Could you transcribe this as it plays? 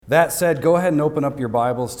That said, go ahead and open up your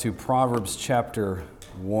Bibles to Proverbs chapter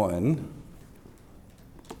 1.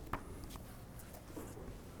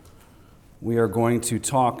 We are going to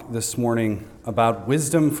talk this morning about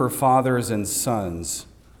wisdom for fathers and sons.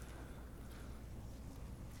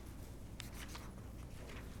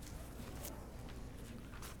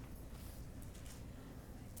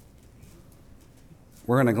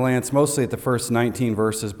 We're going to glance mostly at the first 19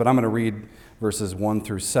 verses, but I'm going to read verses 1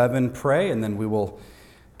 through 7, pray, and then we will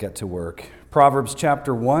get to work. Proverbs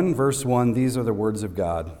chapter 1, verse 1, these are the words of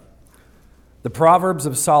God. The Proverbs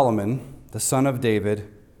of Solomon, the son of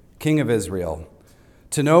David, king of Israel,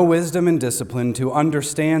 to know wisdom and discipline, to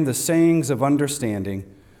understand the sayings of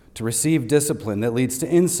understanding, to receive discipline that leads to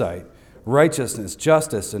insight, righteousness,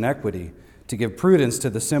 justice, and equity, to give prudence to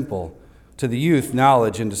the simple, to the youth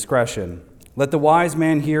knowledge and discretion. Let the wise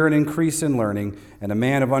man hear and increase in learning, and a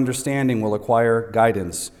man of understanding will acquire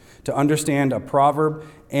guidance, to understand a proverb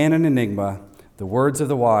and an enigma, the words of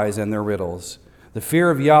the wise and their riddles. The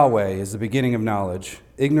fear of Yahweh is the beginning of knowledge.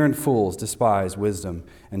 Ignorant fools despise wisdom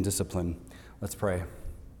and discipline. Let's pray.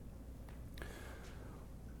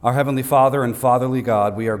 Our Heavenly Father and Fatherly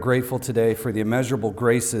God, we are grateful today for the immeasurable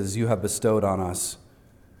graces you have bestowed on us.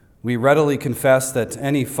 We readily confess that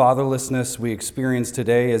any fatherlessness we experience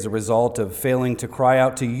today is a result of failing to cry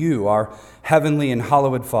out to you, our heavenly and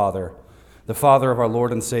hallowed Father, the Father of our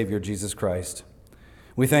Lord and Savior, Jesus Christ.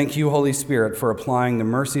 We thank you, Holy Spirit, for applying the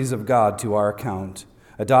mercies of God to our account,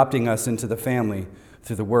 adopting us into the family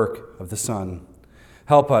through the work of the Son.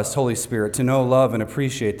 Help us, Holy Spirit, to know, love, and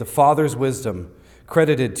appreciate the Father's wisdom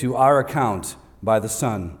credited to our account by the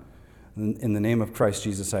Son. In the name of Christ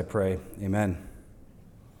Jesus, I pray. Amen.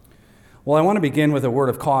 Well, I want to begin with a word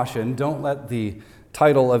of caution. Don't let the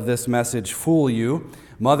title of this message fool you.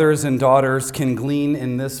 Mothers and daughters can glean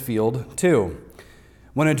in this field too.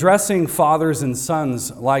 When addressing fathers and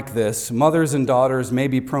sons like this, mothers and daughters may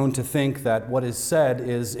be prone to think that what is said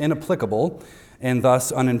is inapplicable and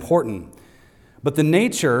thus unimportant. But the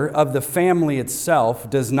nature of the family itself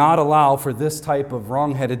does not allow for this type of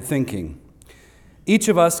wrong-headed thinking. Each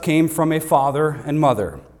of us came from a father and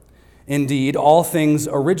mother. Indeed, all things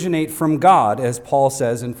originate from God, as Paul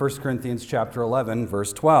says in 1 Corinthians chapter 11,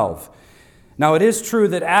 verse 12. Now, it is true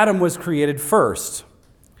that Adam was created first,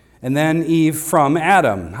 and then Eve from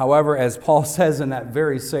Adam. However, as Paul says in that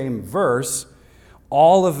very same verse,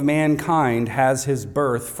 all of mankind has his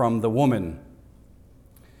birth from the woman.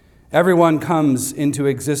 Everyone comes into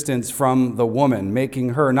existence from the woman, making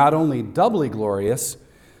her not only doubly glorious,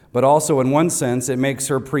 but also in one sense, it makes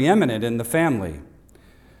her preeminent in the family.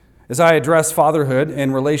 As I address fatherhood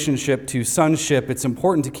in relationship to sonship, it's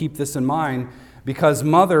important to keep this in mind because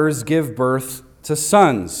mothers give birth to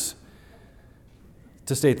sons,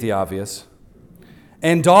 to state the obvious,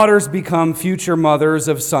 and daughters become future mothers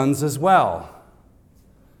of sons as well.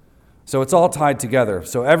 So it's all tied together.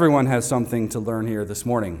 So everyone has something to learn here this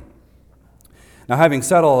morning. Now, having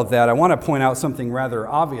said all of that, I want to point out something rather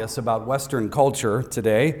obvious about Western culture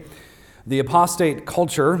today. The apostate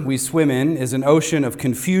culture we swim in is an ocean of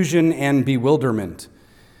confusion and bewilderment.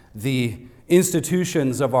 The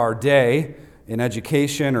institutions of our day, in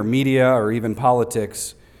education or media or even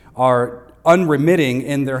politics, are unremitting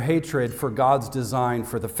in their hatred for God's design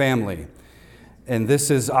for the family. And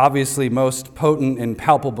this is obviously most potent and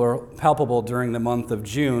palpable during the month of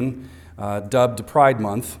June, dubbed Pride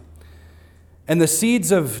Month. And the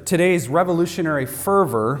seeds of today's revolutionary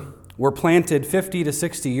fervor were planted 50 to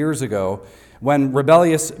 60 years ago when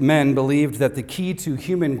rebellious men believed that the key to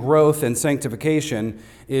human growth and sanctification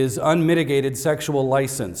is unmitigated sexual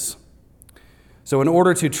license. So in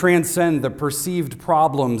order to transcend the perceived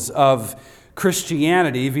problems of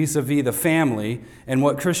Christianity vis-a-vis the family and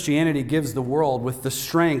what Christianity gives the world with the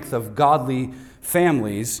strength of godly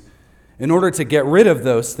families, in order to get rid of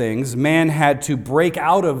those things, man had to break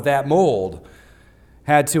out of that mold,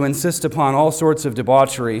 had to insist upon all sorts of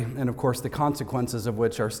debauchery, and of course the consequences of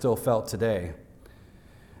which are still felt today.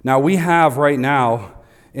 Now we have right now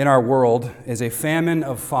in our world is a famine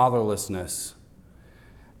of fatherlessness,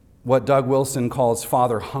 what Doug Wilson calls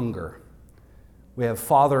father hunger. We have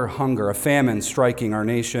father hunger, a famine striking our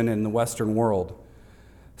nation and the Western world.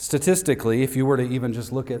 Statistically, if you were to even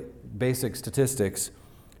just look at basic statistics,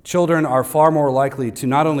 children are far more likely to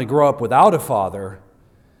not only grow up without a father,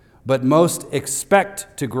 but most expect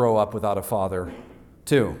to grow up without a father,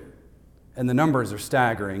 too. And the numbers are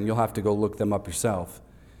staggering. You'll have to go look them up yourself.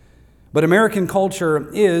 But American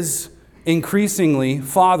culture is increasingly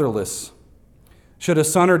fatherless. Should a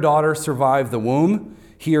son or daughter survive the womb,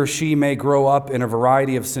 he or she may grow up in a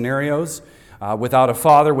variety of scenarios, without a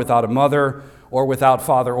father, without a mother, or without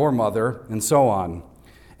father or mother, and so on.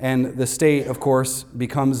 And the state, of course,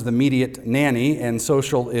 becomes the immediate nanny, and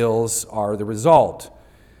social ills are the result.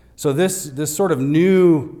 So this sort of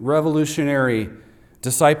new revolutionary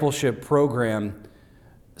discipleship program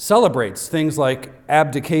celebrates things like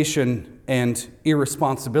abdication and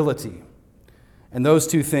irresponsibility. And those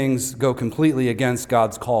two things go completely against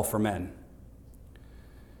God's call for men.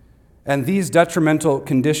 And these detrimental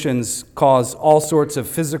conditions cause all sorts of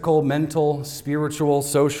physical, mental, spiritual,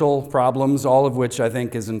 social problems, all of which I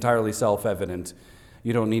think is entirely self-evident.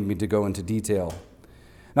 You don't need me to go into detail.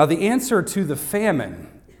 Now, the answer to the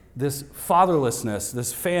famine, this fatherlessness,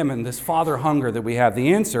 this famine, this father hunger that we have,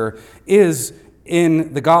 the answer is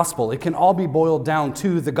in the gospel. It can all be boiled down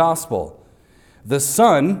to the gospel. The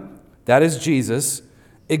Son, that is Jesus,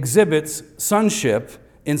 exhibits sonship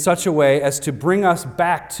in such a way as to bring us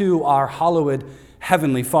back to our hallowed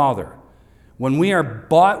Heavenly Father. When we are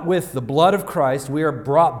bought with the blood of Christ, we are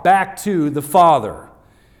brought back to the Father.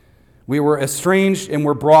 We were estranged and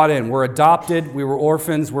were brought in. We're adopted, we were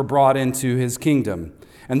orphans, we're brought into His kingdom.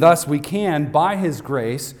 And thus we can, by His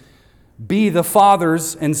grace, be the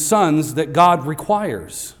fathers and sons that God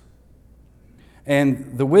requires.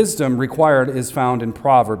 And the wisdom required is found in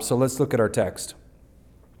Proverbs. So let's look at our text.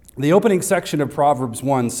 The opening section of Proverbs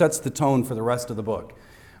 1 sets the tone for the rest of the book.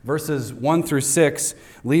 Verses 1 through 6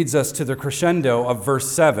 leads us to the crescendo of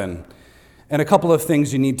verse 7. And a couple of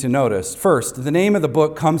things you need to notice. First, the name of the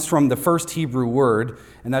book comes from the first Hebrew word,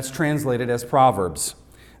 and that's translated as Proverbs.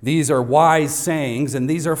 These are wise sayings, and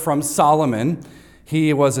these are from Solomon.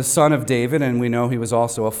 He was a son of David, and we know he was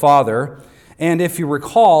also a father. And if you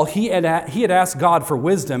recall, he had asked God for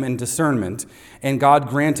wisdom and discernment, and God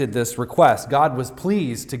granted this request. God was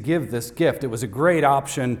pleased to give this gift. It was a great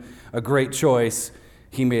option, a great choice.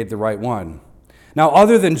 He made the right one. Now,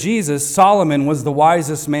 other than Jesus, Solomon was the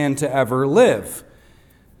wisest man to ever live.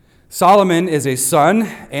 Solomon is a son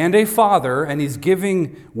and a father, and he's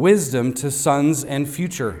giving wisdom to sons and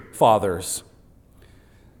future fathers.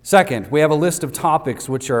 Second, we have a list of topics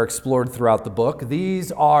which are explored throughout the book.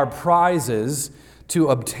 These are prizes to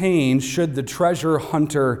obtain should the treasure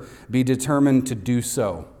hunter be determined to do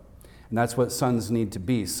so. And that's what sons need to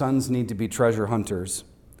be. Sons need to be treasure hunters.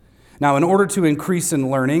 Now, in order to increase in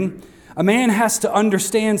learning, a man has to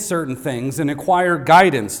understand certain things and acquire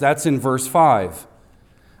guidance. That's in verse 5.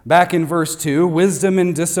 Back in verse 2, wisdom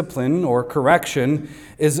and discipline, or correction,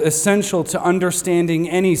 is essential to understanding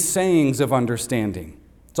any sayings of understanding.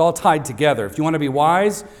 It's all tied together. If you want to be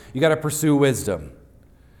wise, you got to pursue wisdom.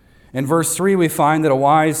 In verse 3, we find that a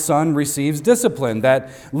wise son receives discipline that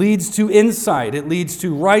leads to insight. It leads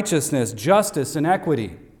to righteousness, justice, and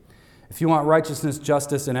equity. If you want righteousness,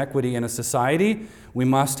 justice, and equity in a society, we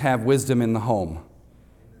must have wisdom in the home.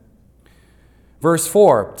 Verse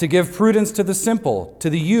 4, to give prudence to the simple, to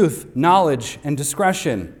the youth, knowledge and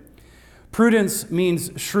discretion. Prudence means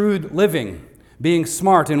shrewd living, being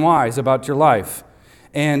smart and wise about your life.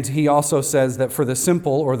 And he also says that for the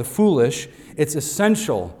simple or the foolish, it's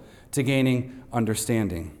essential to gaining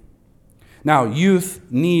understanding. Now, youth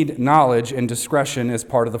need knowledge and discretion as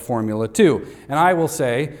part of the formula too. And I will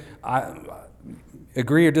say,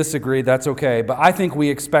 agree or disagree, that's okay, but I think we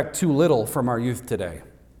expect too little from our youth today.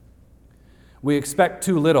 We expect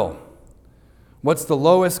too little. What's the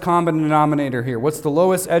lowest common denominator here? What's the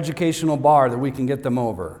lowest educational bar that we can get them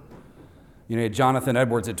over? You know, Jonathan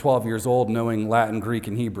Edwards at 12 years old knowing Latin, Greek,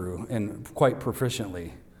 and Hebrew, and quite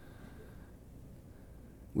proficiently.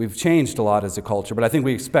 We've changed a lot as a culture, but I think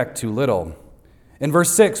we expect too little. In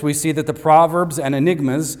verse 6, we see that the proverbs and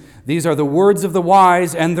enigmas, these are the words of the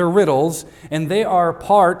wise and their riddles, and they are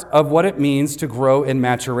part of what it means to grow in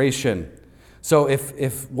maturation. So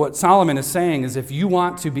if what Solomon is saying is if you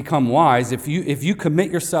want to become wise, if you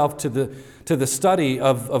commit yourself to the study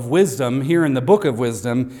of wisdom here in the book of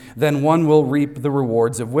wisdom, then one will reap the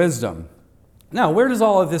rewards of wisdom. Now, where does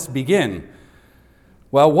all of this begin?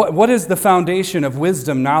 Well, what is the foundation of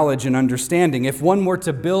wisdom, knowledge, and understanding? If one were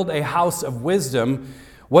to build a house of wisdom,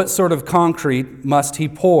 what sort of concrete must he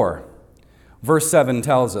pour? Verse 7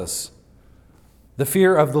 tells us, the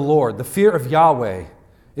fear of the Lord, the fear of Yahweh,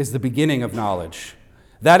 is the beginning of knowledge.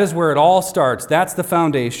 That is where it all starts. That's the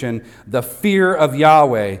foundation, the fear of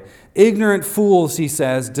Yahweh. Ignorant fools, he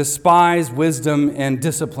says, despise wisdom and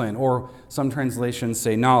discipline, or some translations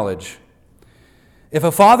say knowledge. If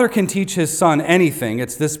a father can teach his son anything,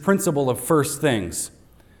 it's this principle of first things.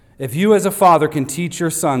 If you as a father can teach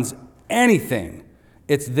your sons anything,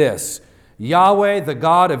 it's this: Yahweh, the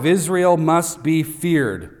God of Israel, must be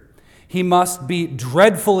feared. He must be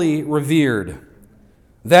dreadfully revered.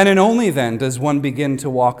 Then and only then does one begin to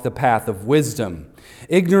walk the path of wisdom.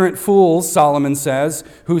 Ignorant fools, Solomon says,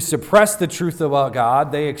 who suppress the truth about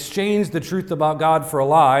God. They exchange the truth about God for a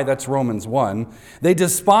lie. That's Romans 1. They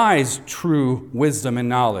despise true wisdom and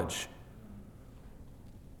knowledge.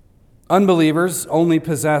 Unbelievers only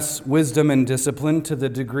possess wisdom and discipline to the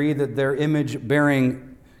degree that their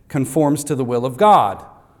image-bearing conforms to the will of God.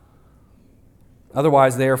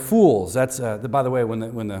 Otherwise, they are fools. That's, by the way,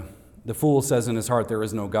 when the fool says in his heart, there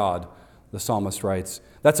is no God, the psalmist writes,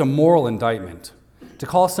 that's a moral indictment. To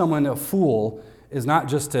call someone a fool is not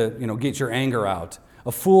just to get your anger out.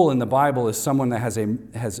 A fool in the Bible is someone that has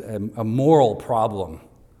a moral problem.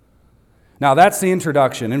 Now, that's the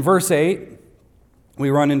introduction. In verse 8, we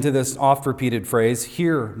run into this oft-repeated phrase,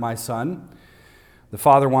 "Hear, my son." The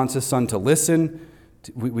father wants his son to listen.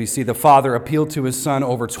 We see the father appeal to his son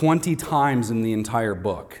over 20 times in the entire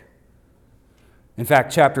book. In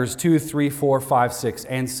fact, chapters 2, 3, 4, 5, 6,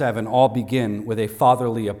 and 7 all begin with a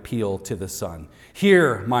fatherly appeal to the son.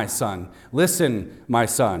 "Hear, my son. Listen, my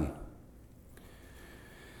son."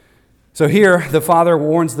 So here, the father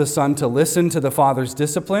warns the son to listen to the father's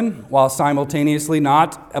discipline while simultaneously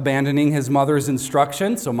not abandoning his mother's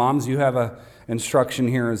instruction. So moms, you have an instruction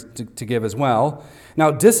here to give as well.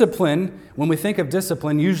 Now, discipline, when we think of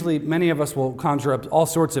discipline, usually many of us will conjure up all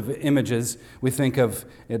sorts of images. We think of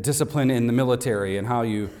discipline in the military and how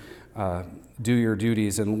you do your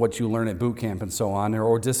duties and what you learn at boot camp and so on.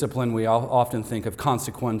 Or discipline, we often think of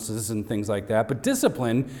consequences and things like that. But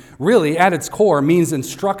discipline, really, at its core, means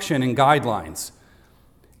instruction and guidelines.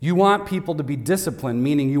 You want people to be disciplined,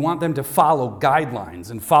 meaning you want them to follow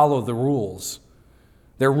guidelines and follow the rules.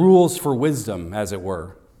 They're rules for wisdom, as it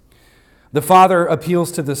were. The father appeals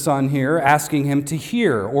to the son here, asking him to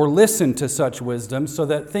hear or listen to such wisdom so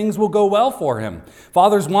that things will go well for him.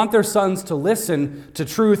 Fathers want their sons to listen to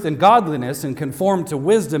truth and godliness and conform to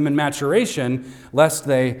wisdom and maturation, lest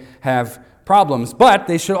they have problems. But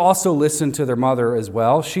they should also listen to their mother as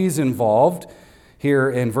well. She's involved here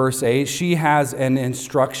in verse 8. She has an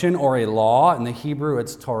instruction or a law. In the Hebrew,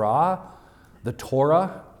 it's Torah,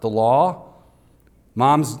 the law.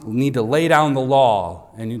 Moms need to lay down the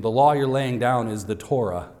law, and the law you're laying down is the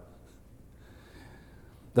Torah.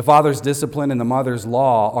 The father's discipline and the mother's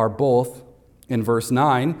law are both, in verse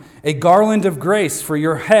 9, a garland of grace for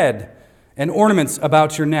your head and ornaments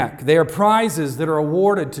about your neck. They are prizes that are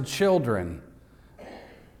awarded to children.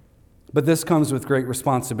 But this comes with great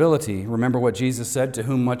responsibility. Remember what Jesus said, to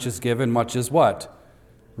whom much is given, much is what?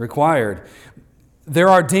 Required. There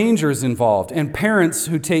are dangers involved, and parents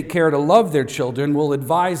who take care to love their children will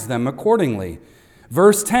advise them accordingly.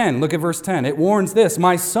 Verse 10, look at verse 10. It warns this,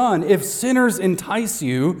 "My son, if sinners entice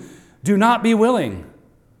you, do not be willing."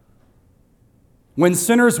 When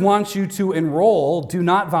sinners want you to enroll, do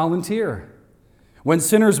not volunteer. When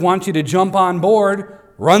sinners want you to jump on board,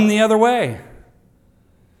 run the other way.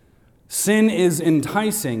 Sin is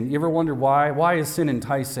enticing. You ever wonder why? Why is sin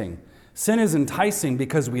enticing? Sin is enticing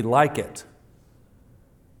because we like it.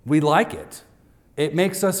 We like it. It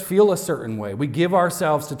makes us feel a certain way. We give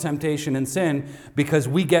ourselves to temptation and sin because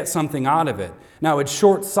we get something out of it. Now, it's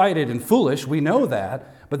short-sighted and foolish. We know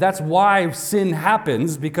that. But that's why sin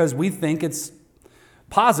happens, because we think it's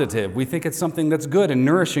positive. We think it's something that's good and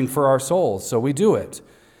nourishing for our souls. So we do it.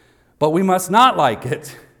 But we must not like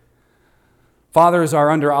it. Fathers are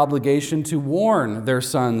under obligation to warn their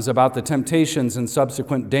sons about the temptations and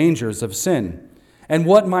subsequent dangers of sin. And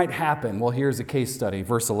what might happen? Well, here's a case study,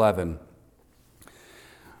 verse 11.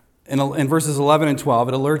 In verses 11 and 12,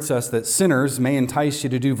 it alerts us that sinners may entice you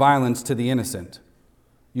to do violence to the innocent.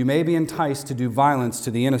 You may be enticed to do violence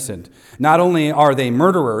to the innocent. Not only are they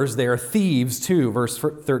murderers, they are thieves too, verse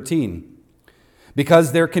 13.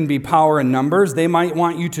 Because there can be power in numbers, they might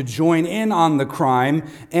want you to join in on the crime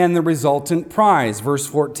and the resultant prize, verse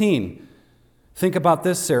 14. Think about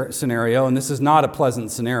this scenario, and this is not a pleasant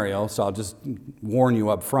scenario, so I'll just warn you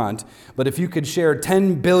up front. But if you could share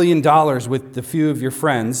 $10 billion with a few of your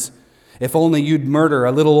friends, if only you'd murder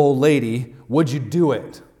a little old lady, would you do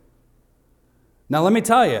it? Now, let me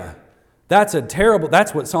tell you, that's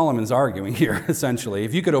what Solomon's arguing here, essentially.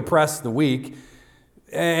 If you could oppress the weak,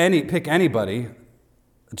 pick anybody,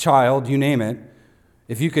 a child, you name it,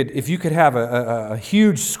 if you could have a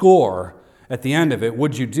huge score at the end of it,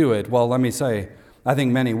 would you do it? Well, let me say, I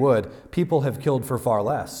think many would. People have killed for far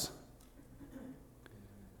less.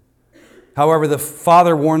 However, the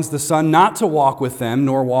father warns the son not to walk with them,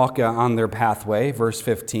 nor walk on their pathway, verse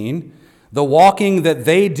 15. The walking that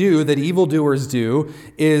they do, that evildoers do,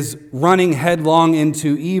 is running headlong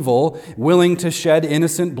into evil, willing to shed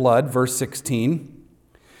innocent blood, verse 16.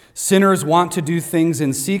 Sinners want to do things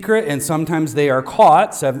in secret, and sometimes they are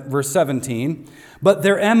caught, verse 17. But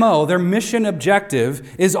their MO, their mission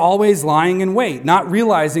objective, is always lying in wait, not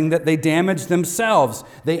realizing that they damage themselves.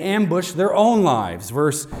 They ambush their own lives,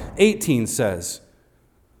 verse 18 says.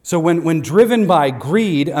 So when driven by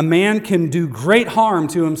greed, a man can do great harm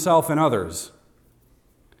to himself and others.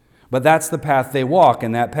 But that's the path they walk,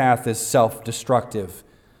 and that path is self-destructive.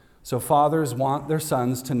 So fathers want their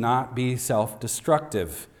sons to not be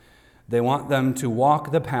self-destructive. They want them to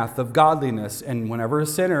walk the path of godliness. And whenever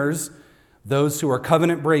sinners, those who are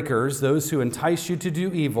covenant breakers, those who entice you to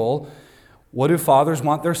do evil, what do fathers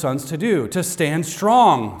want their sons to do? To stand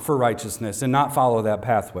strong for righteousness and not follow that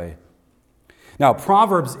pathway. Now,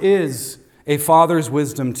 Proverbs is a father's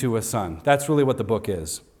wisdom to a son. That's really what the book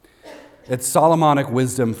is. It's Solomonic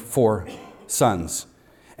wisdom for sons.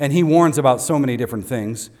 And he warns about so many different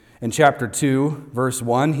things. In chapter 2, verse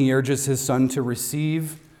 1, he urges his son to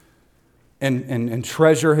receive and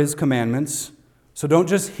treasure his commandments. So don't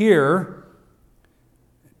just hear,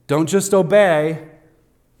 don't just obey,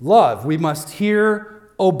 love. We must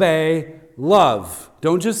hear, obey, love.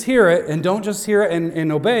 Don't just hear it, and don't just hear it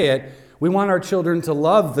and obey it. We want our children to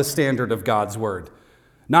love the standard of God's word,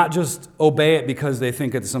 not just obey it because they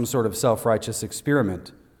think it's some sort of self-righteous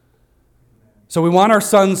experiment. So we want our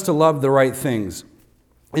sons to love the right things.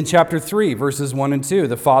 In chapter 3, verses 1 and 2,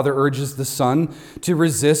 the father urges the son to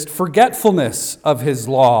resist forgetfulness of his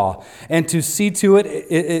law and to see to it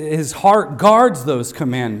his heart guards those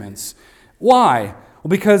commandments. Why? Well,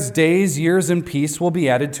 because days, years, and peace will be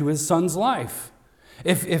added to his son's life.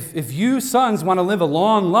 If you sons want to live a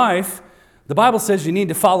long life, the Bible says you need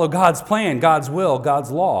to follow God's plan, God's will, God's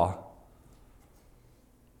law.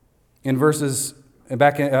 In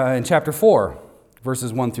chapter 4,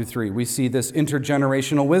 verses 1 through 3, we see this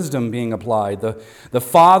intergenerational wisdom being applied. The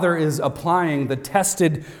father is applying the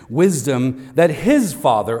tested wisdom that his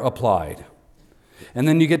father applied. And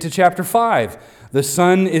then you get to chapter 5. The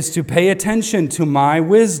son is to pay attention to my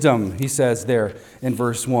wisdom, he says there in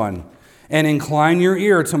verse 1, and incline your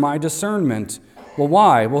ear to my discernment. Well,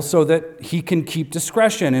 why? Well, so that he can keep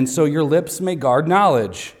discretion, and so your lips may guard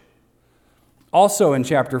knowledge. Also in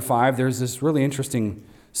chapter 5, there's this really interesting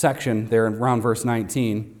section there around verse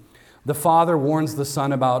 19. The father warns the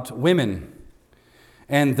son about women.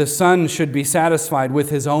 And the son should be satisfied with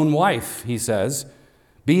his own wife, he says.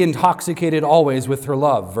 Be intoxicated always with her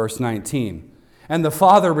love, verse 19. And the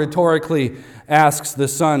father rhetorically asks the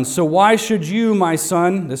son, so why should you, my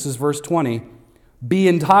son, this is verse 20, be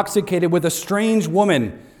intoxicated with a strange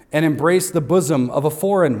woman and embrace the bosom of a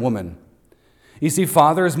foreign woman? You see,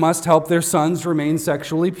 fathers must help their sons remain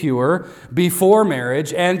sexually pure before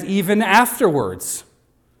marriage and even afterwards,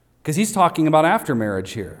 because he's talking about after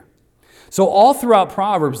marriage here. So all throughout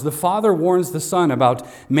Proverbs, the father warns the son about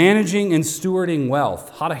managing and stewarding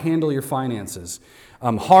wealth, how to handle your finances,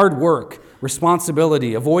 hard work,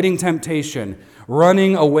 responsibility, avoiding temptation,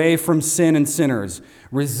 running away from sin and sinners,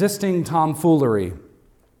 resisting tomfoolery.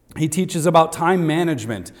 He teaches about time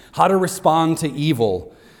management, how to respond to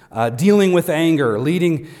evil, dealing with anger,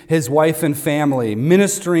 leading his wife and family,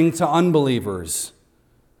 ministering to unbelievers,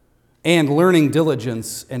 and learning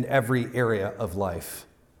diligence in every area of life.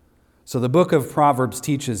 So the book of Proverbs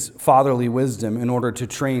teaches fatherly wisdom in order to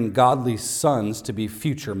train godly sons to be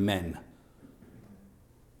future men.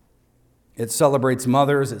 It celebrates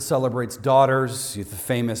mothers, it celebrates daughters. The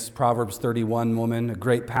famous Proverbs 31 woman, a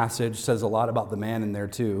great passage, says a lot about the man in there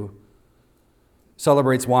too.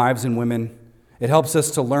 Celebrates wives and women. It helps us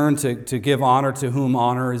to learn to give honor to whom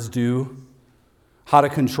honor is due, how to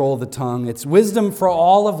control the tongue. It's wisdom for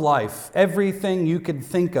all of life. Everything you could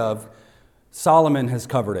think of, Solomon has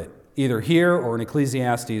covered it, either here or in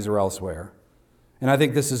Ecclesiastes or elsewhere. And I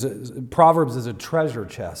think Proverbs is a treasure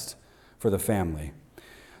chest for the family.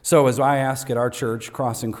 So as I ask at our church,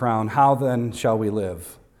 Cross and Crown, how then shall we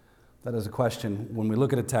live? That is a question when we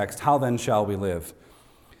look at a text, how then shall we live?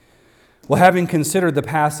 Well, having considered the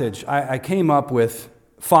passage, I came up with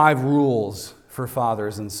 5 rules for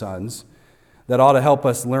fathers and sons that ought to help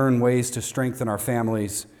us learn ways to strengthen our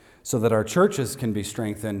families so that our churches can be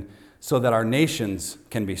strengthened, so that our nations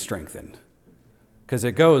can be strengthened. Because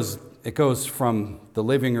it goes from the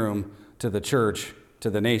living room to the church to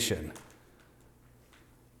the nation.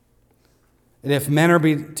 And if men are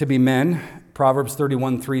to be men, Proverbs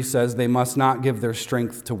 31:3 says they must not give their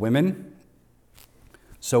strength to women.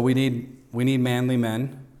 So we need manly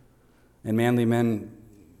men, and manly men,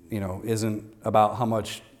 isn't about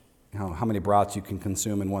how many brats you can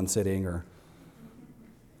consume in one sitting or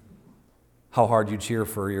how hard you cheer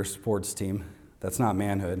for your sports team. That's not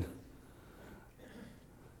manhood.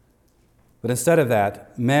 But instead of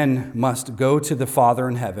that, men must go to the Father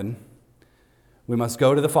in heaven. We must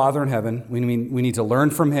go to the Father in heaven. We need to learn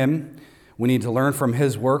from him. We need to learn from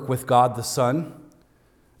his work with God the Son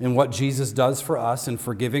and what Jesus does for us in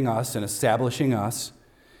forgiving us and establishing us.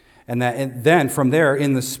 And then from there,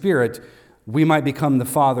 in the Spirit, we might become the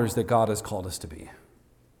fathers that God has called us to be.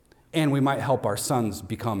 And we might help our sons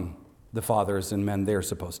become the fathers and men they're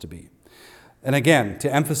supposed to be. And again,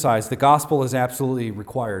 to emphasize, the gospel is absolutely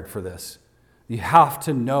required for this. You have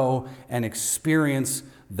to know and experience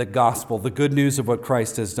the gospel, the good news of what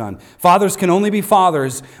Christ has done. Fathers can only be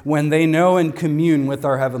fathers when they know and commune with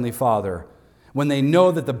our Heavenly Father, when they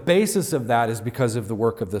know that the basis of that is because of the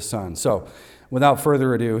work of the Son. So, without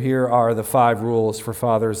further ado, here are the 5 rules for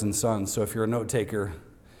fathers and sons. So if you're a note taker,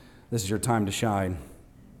 this is your time to shine.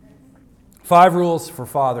 5 rules for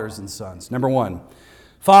fathers and sons. Number 1,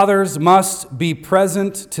 fathers must be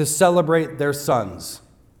present to celebrate their sons.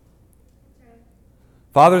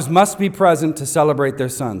 Fathers must be present to celebrate their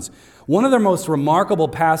sons. One of the most remarkable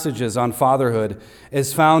passages on fatherhood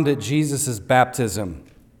is found at Jesus' baptism.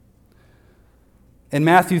 In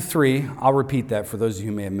Matthew 3, I'll repeat that for those of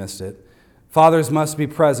you who may have missed it. Fathers must be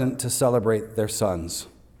present to celebrate their sons.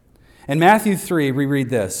 In Matthew 3, we read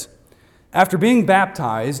this. After being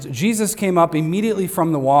baptized, Jesus came up immediately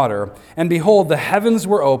from the water, and behold, the heavens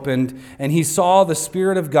were opened, and he saw the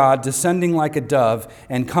Spirit of God descending like a dove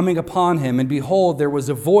and coming upon him. And behold, there was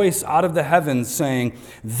a voice out of the heavens saying,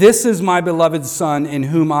 "This is my beloved Son, in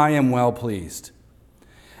whom I am well pleased."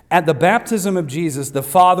 At the baptism of Jesus, the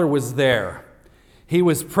Father was there. He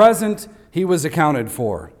was present, he was accounted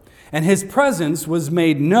for. And his presence was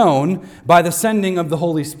made known by the sending of the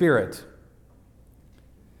Holy Spirit.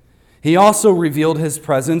 He also revealed his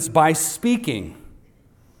presence by speaking.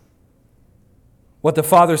 What the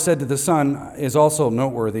Father said to the Son is also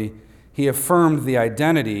noteworthy. He affirmed the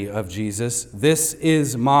identity of Jesus. This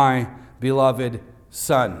is my beloved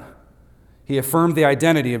Son. He affirmed the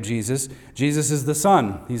identity of Jesus. Jesus is the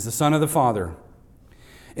Son. He's the Son of the Father.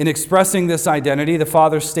 In expressing this identity, the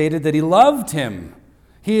Father stated that he loved him.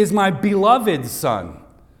 He is my beloved Son.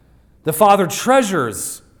 The Father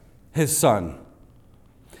treasures his Son.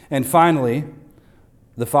 And finally,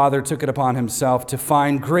 the Father took it upon himself to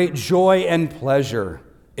find great joy and pleasure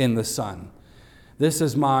in the Son. This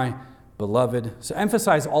is my beloved. So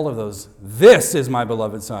emphasize all of those. This is my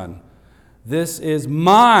beloved Son. This is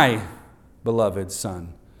my beloved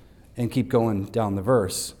Son. And keep going down the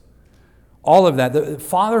verse. All of that.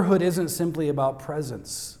 Fatherhood isn't simply about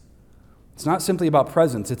presence. It's not simply about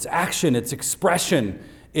presence. It's action, it's expression.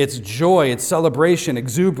 It's joy, it's celebration,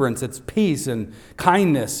 exuberance, it's peace and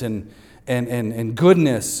kindness and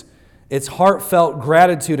goodness. It's heartfelt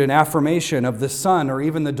gratitude and affirmation of the son or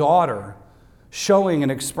even the daughter, showing and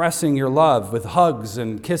expressing your love with hugs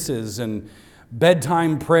and kisses and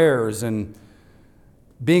bedtime prayers and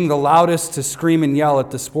being the loudest to scream and yell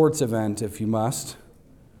at the sports event if you must.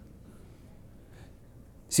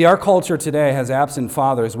 See, our culture today has absent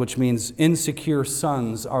fathers, which means insecure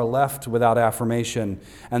sons are left without affirmation,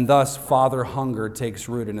 and thus father hunger takes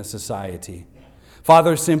root in a society.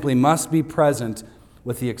 Fathers simply must be present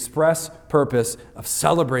with the express purpose of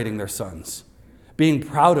celebrating their sons, being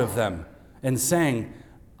proud of them, and saying,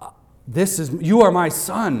 "You are my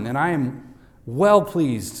son, and I am well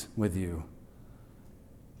pleased with you."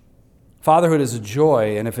 Fatherhood is a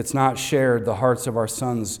joy, and if it's not shared, the hearts of our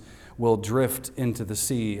sons will drift into the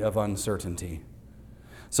sea of uncertainty.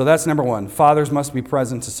 So that's number 1. Fathers must be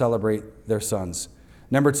present to celebrate their sons.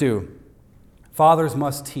 Number 2, fathers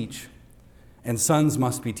must teach, and sons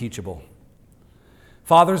must be teachable.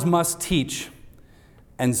 Fathers must teach,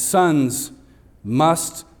 and sons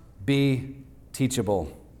must be teachable.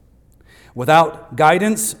 Without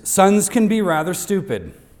guidance, sons can be rather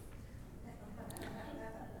stupid.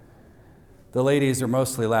 The ladies are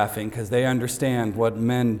mostly laughing because they understand what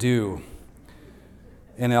men do.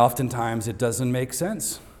 And oftentimes it doesn't make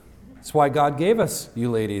sense. That's why God gave us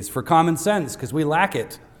you ladies, for common sense, because we lack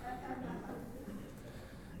it.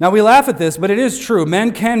 Now we laugh at this, but it is true.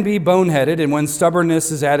 Men can be boneheaded, and when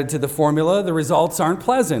stubbornness is added to the formula, the results aren't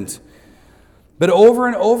pleasant. But over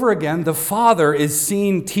and over again, the father is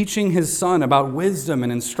seen teaching his son about wisdom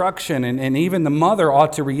and instruction, and even the mother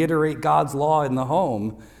ought to reiterate God's law in the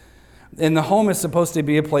home. And the home is supposed to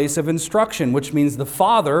be a place of instruction, which means the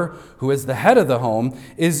father, who is the head of the home,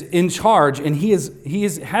 is in charge, and he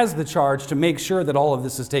has the charge to make sure that all of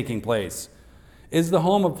this is taking place. Is the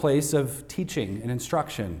home a place of teaching and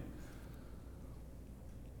instruction?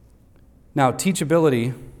 Now,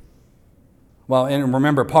 teachability, and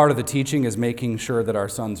remember, part of the teaching is making sure that our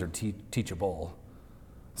sons are teachable.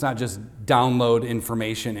 It's not just download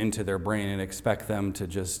information into their brain and expect them to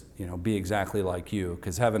just, be exactly like you,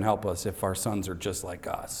 because heaven help us if our sons are just like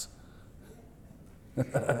us.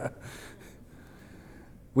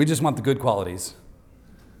 We just want the good qualities.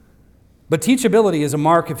 But teachability is a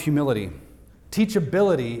mark of humility.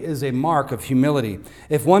 Teachability is a mark of humility.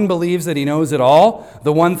 If one believes that he knows it all,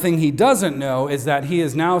 the one thing he doesn't know is that he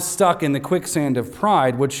is now stuck in the quicksand of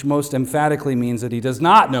pride, which most emphatically means that he does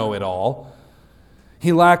not know it all.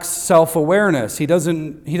 He lacks self-awareness. He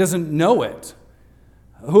doesn't know it.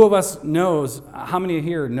 Who of us knows, how many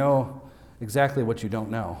here know exactly what you don't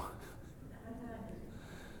know?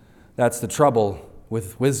 That's the trouble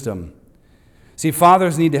with wisdom. See,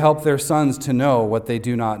 fathers need to help their sons to know what they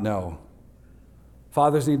do not know.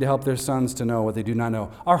 Fathers need to help their sons to know what they do not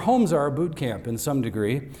know. Our homes are a boot camp in some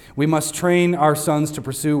degree. We must train our sons to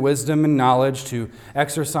pursue wisdom and knowledge, to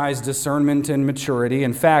exercise discernment and maturity.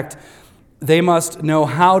 In fact, they must know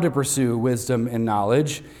how to pursue wisdom and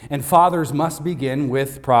knowledge. And fathers must begin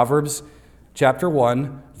with Proverbs chapter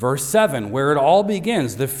 1, verse 7, where it all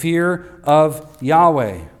begins, the fear of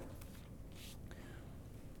Yahweh.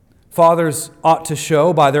 Fathers ought to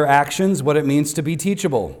show by their actions what it means to be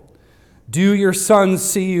teachable. Do your sons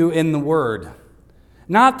see you in the Word?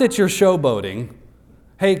 Not that you're showboating.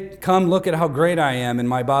 Hey, come look at how great I am in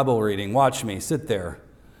my Bible reading. Watch me, sit there.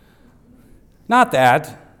 Not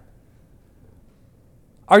that.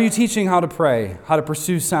 Are you teaching how to pray, how to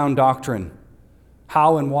pursue sound doctrine,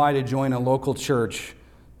 how and why to join a local church,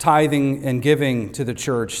 tithing and giving to the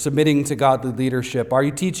church, submitting to godly leadership? Are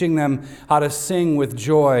you teaching them how to sing with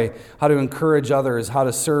joy, how to encourage others, how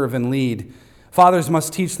to serve and lead? Fathers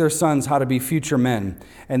must teach their sons how to be future men,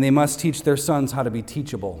 and they must teach their sons how to be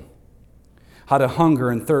teachable, how to hunger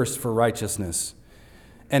and thirst for righteousness.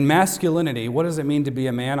 And masculinity, what does it mean to be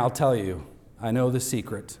a man? I'll tell you. I know the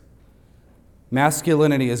secret.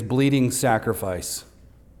 Masculinity is bleeding sacrifice.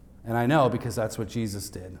 And I know because that's what Jesus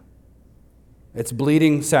did. It's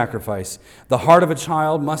bleeding sacrifice. The heart of a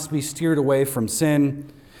child must be steered away from sin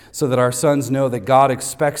so that our sons know that God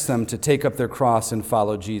expects them to take up their cross and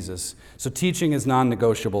follow Jesus. So teaching is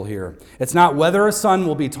non-negotiable here. It's not whether a son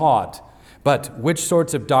will be taught, but which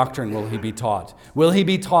sorts of doctrine will he be taught? Will he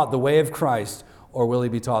be taught the way of Christ, or will he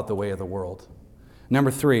be taught the way of the world?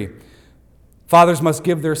 Number 3, fathers must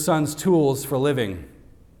give their sons tools for living.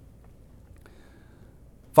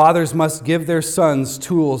 Fathers must give their sons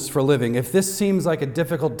tools for living. If this seems like a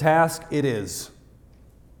difficult task, it is.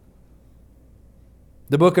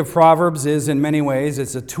 The book of Proverbs is, in many ways,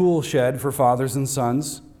 it's a tool shed for fathers and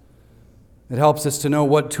sons. It helps us to know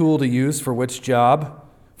what tool to use for which job.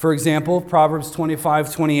 For example, Proverbs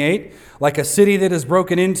 25:28, like a city that is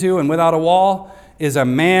broken into and without a wall is a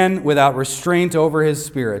man without restraint over his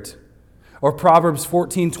spirit. Or Proverbs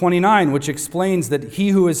 14:29, which explains that he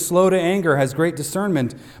who is slow to anger has great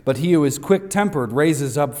discernment, but he who is quick-tempered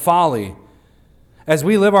raises up folly. As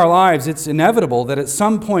we live our lives, it's inevitable that at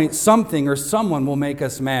some point something or someone will make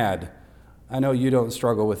us mad. I know you don't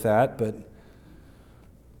struggle with that, but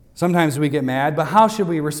sometimes we get mad. But how should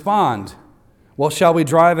we respond? Well, shall we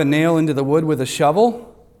drive a nail into the wood with a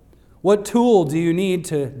shovel? What tool do you need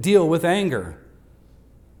to deal with anger?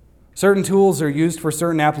 Certain tools are used for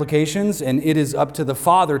certain applications, and it is up to the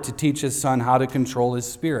father to teach his son how to control his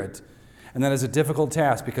spirit. And that is a difficult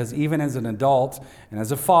task because even as an adult and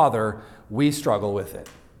as a father, we struggle with it.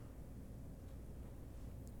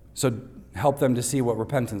 So help them to see what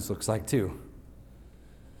repentance looks like too.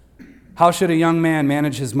 How should a young man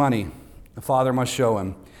manage his money? A father must show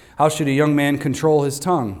him. How should a young man control his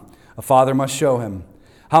tongue? A father must show him.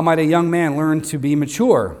 How might a young man learn to be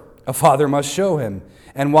mature? A father must show him.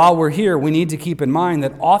 And while we're here, we need to keep in mind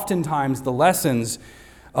that oftentimes the lessons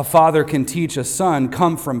a father can teach a son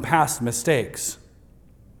come from past mistakes.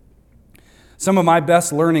 Some of my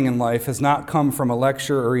best learning in life has not come from a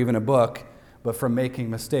lecture or even a book, but from making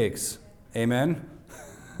mistakes. Amen?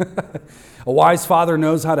 A wise father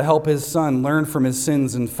knows how to help his son learn from his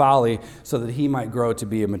sins and folly so that he might grow to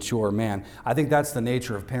be a mature man. I think that's the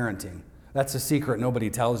nature of parenting. That's a secret nobody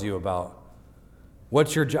tells you about.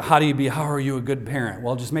 How are you a good parent?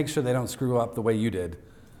 Well, just make sure they don't screw up the way you did.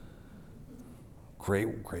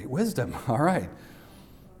 Great wisdom. All right.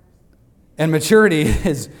 And maturity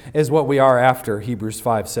is what we are after, Hebrews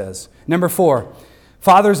 5 says. Number 4,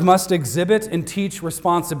 fathers must exhibit and teach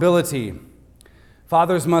responsibility.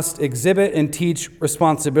 Fathers must exhibit and teach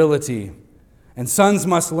responsibility. And sons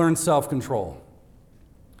must learn self-control.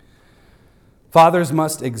 Fathers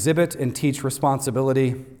must exhibit and teach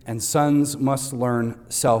responsibility, and sons must learn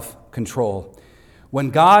self-control. When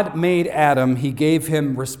God made Adam, he gave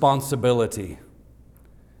him responsibility.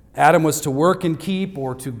 Adam was to work and keep,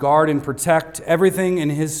 or to guard and protect everything in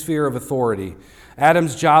his sphere of authority.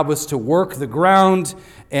 Adam's job was to work the ground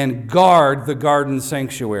and guard the garden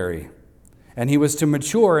sanctuary. And he was to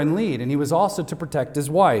mature and lead, and he was also to protect his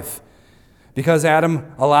wife. Because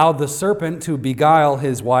Adam allowed the serpent to beguile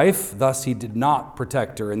his wife, thus he did not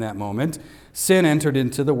protect her in that moment, sin entered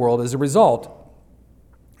into the world as a result.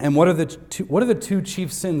 And what are the two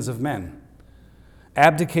chief sins of men?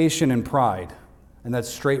 Abdication and pride. And that's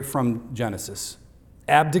straight from Genesis.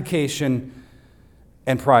 Abdication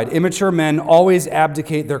and pride. Immature men always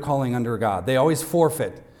abdicate their calling under God. They always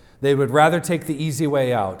forfeit. They would rather take the easy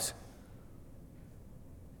way out.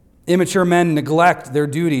 Immature men neglect their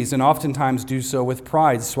duties and oftentimes do so with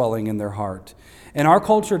pride swelling in their heart. And our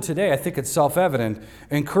culture today, I think it's self-evident,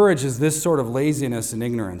 encourages this sort of laziness and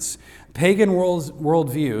ignorance. Pagan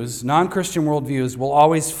worldviews, non-Christian worldviews, will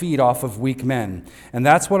always feed off of weak men. And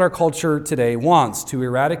that's what our culture today wants, to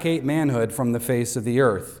eradicate manhood from the face of the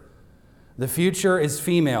earth. The future is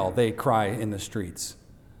female, they cry in the streets.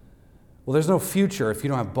 Well, there's no future if you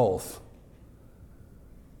don't have both.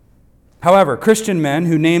 However, Christian men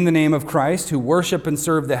who name the name of Christ, who worship and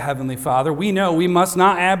serve the Heavenly Father, we know we must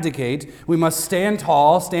not abdicate, we must stand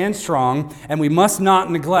tall, stand strong, and we must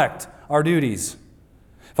not neglect our duties.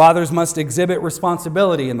 Fathers must exhibit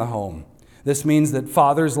responsibility in the home. This means that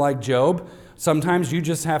fathers like Job, sometimes you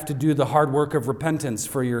just have to do the hard work of repentance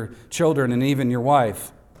for your children and even your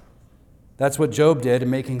wife. That's what Job did in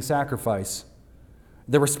making sacrifice.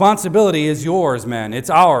 The responsibility is yours, men.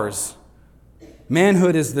 It's ours.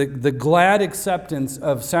 Manhood is the glad acceptance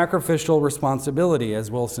of sacrificial responsibility,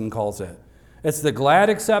 as Wilson calls it. It's the glad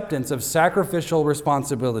acceptance of sacrificial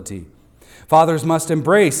responsibility. Fathers must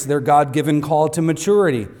embrace their God-given call to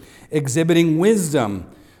maturity, exhibiting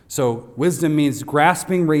wisdom. So wisdom means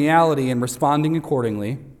grasping reality and responding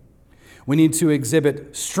accordingly. We need to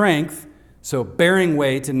exhibit strength, so bearing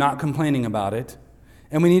weight and not complaining about it.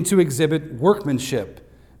 And we need to exhibit workmanship,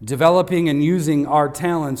 developing and using our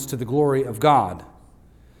talents to the glory of God.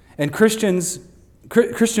 And Christian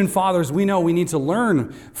fathers, we know we need to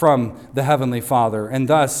learn from the Heavenly Father, and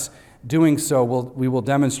thus, doing so, we will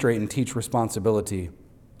demonstrate and teach responsibility.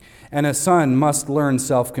 And a son must learn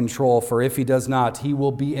self-control, for if he does not, he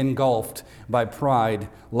will be engulfed by pride,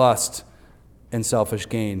 lust, and selfish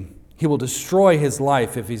gain. He will destroy his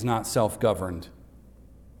life if he's not self-governed.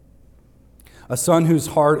 A son whose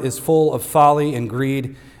heart is full of folly and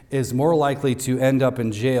greed is more likely to end up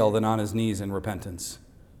in jail than on his knees in repentance.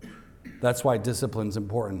 That's why discipline is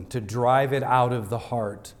important, to drive it out of the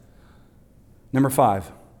heart. Number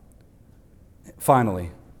 5,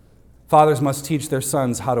 finally, fathers must teach their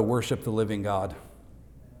sons how to worship the living God.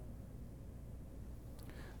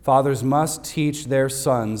 Fathers must teach their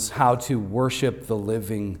sons how to worship the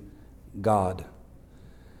living God.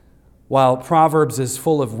 While Proverbs is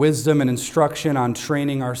full of wisdom and instruction on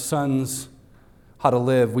training our sons how to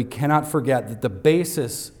live, we cannot forget that the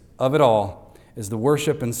basis of it all is the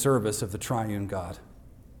worship and service of the triune God.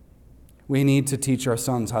 We need to teach our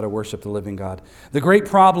sons how to worship the living God. The great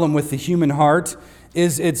problem with the human heart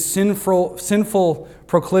is its sinful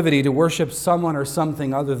proclivity to worship someone or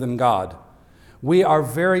something other than God. We are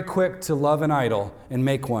very quick to love an idol and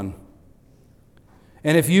make one.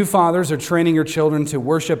 And if you fathers are training your children to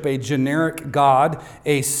worship a generic god,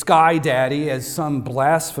 a sky daddy, as some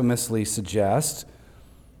blasphemously suggest,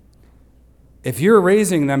 if you're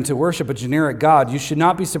raising them to worship a generic god, you should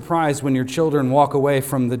not be surprised when your children walk away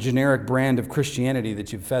from the generic brand of Christianity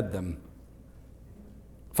that you've fed them.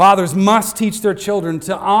 Fathers must teach their children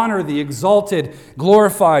to honor the exalted,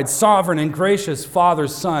 glorified, sovereign, and gracious Father,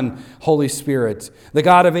 Son, Holy Spirit, the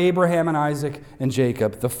God of Abraham and Isaac and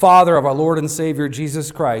Jacob, the Father of our Lord and Savior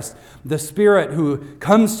Jesus Christ, the Spirit who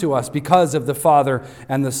comes to us because of the Father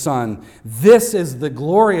and the Son. This is the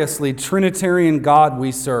gloriously Trinitarian God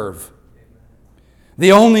we serve.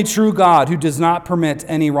 The only true God who does not permit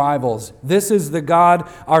any rivals. This is the God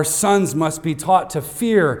our sons must be taught to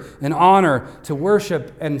fear and honor, to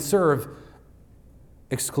worship and serve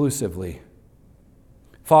exclusively.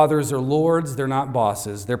 Fathers are lords, they're not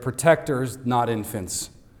bosses. They're protectors, not infants.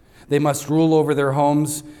 They must rule over their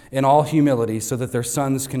homes in all humility so that their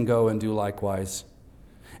sons can go and do likewise.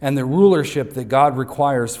 And the rulership that God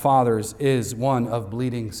requires fathers is one of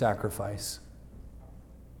bleeding sacrifice.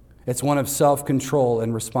 It's one of self-control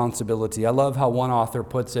and responsibility. I love how one author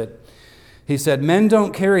puts it. He said, men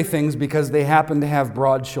don't carry things because they happen to have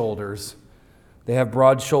broad shoulders. They have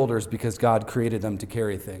broad shoulders because God created them to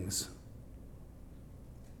carry things.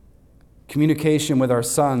 Communication with our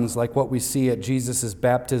sons, like what we see at Jesus'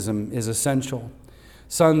 baptism, is essential.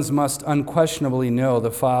 Sons must unquestionably know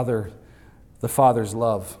the Father's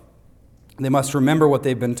love. They must remember what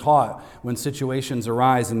they've been taught when situations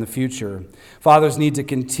arise in the future. Fathers need to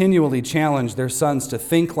continually challenge their sons to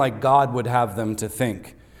think like God would have them to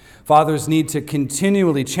think. Fathers need to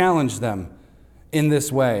continually challenge them in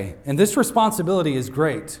this way. And this responsibility is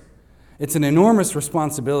great. It's an enormous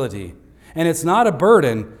responsibility. And it's not a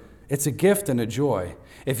burden, it's a gift and a joy.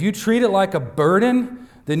 If you treat it like a burden,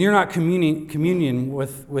 then you're not communing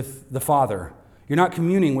with the Father. You're not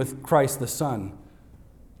communing with Christ the Son.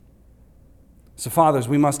 So fathers,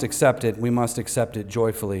 we must accept it. We must accept it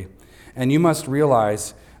joyfully. And you must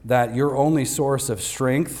realize that your only source of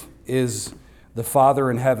strength is the Father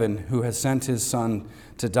in heaven who has sent his Son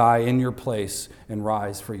to die in your place and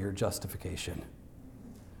rise for your justification.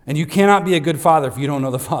 And you cannot be a good father if you don't know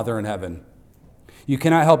the Father in heaven. You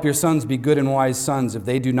cannot help your sons be good and wise sons if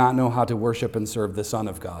they do not know how to worship and serve the Son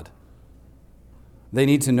of God. They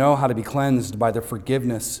need to know how to be cleansed by the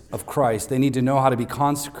forgiveness of Christ. They need to know how to be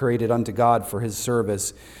consecrated unto God for his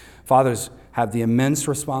service. Fathers have the immense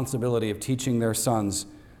responsibility of teaching their sons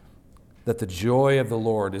that the joy of the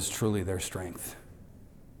Lord is truly their strength.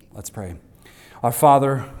 Let's pray. Our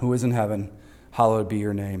Father, who is in heaven, hallowed be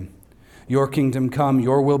your name. Your kingdom come,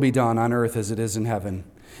 your will be done on earth as it is in heaven.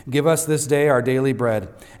 Give us this day our daily bread,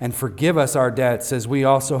 and forgive us our debts as we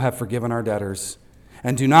also have forgiven our debtors.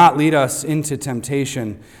 And do not lead us into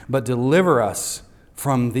temptation, but deliver us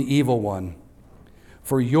from the evil one.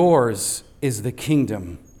 For yours is the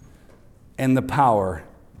kingdom and the power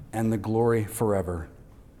and the glory forever.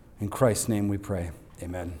 In Christ's name we pray.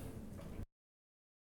 Amen.